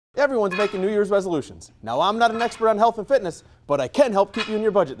Everyone's making New Year's resolutions. Now, I'm not an expert on health and fitness, but I can help keep you in your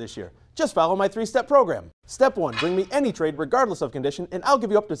budget this year. Just follow my 3-step program. Step 1, bring me any trade regardless of condition, and I'll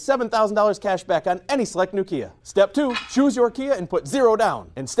give you up to $7,000 cash back on any select new Kia. Step 2, choose your Kia and put 0 down.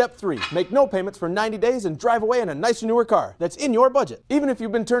 And Step 3, make no payments for 90 days and drive away in a nicer, newer car that's in your budget. Even if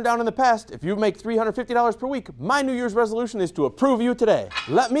you've been turned down in the past, if you make $350 per week, my New Year's resolution is to approve you today.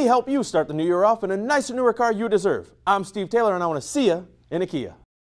 Let me help you start the new year off in a nicer, newer car you deserve. I'm Steve Taylor, and I want to see you in a Kia.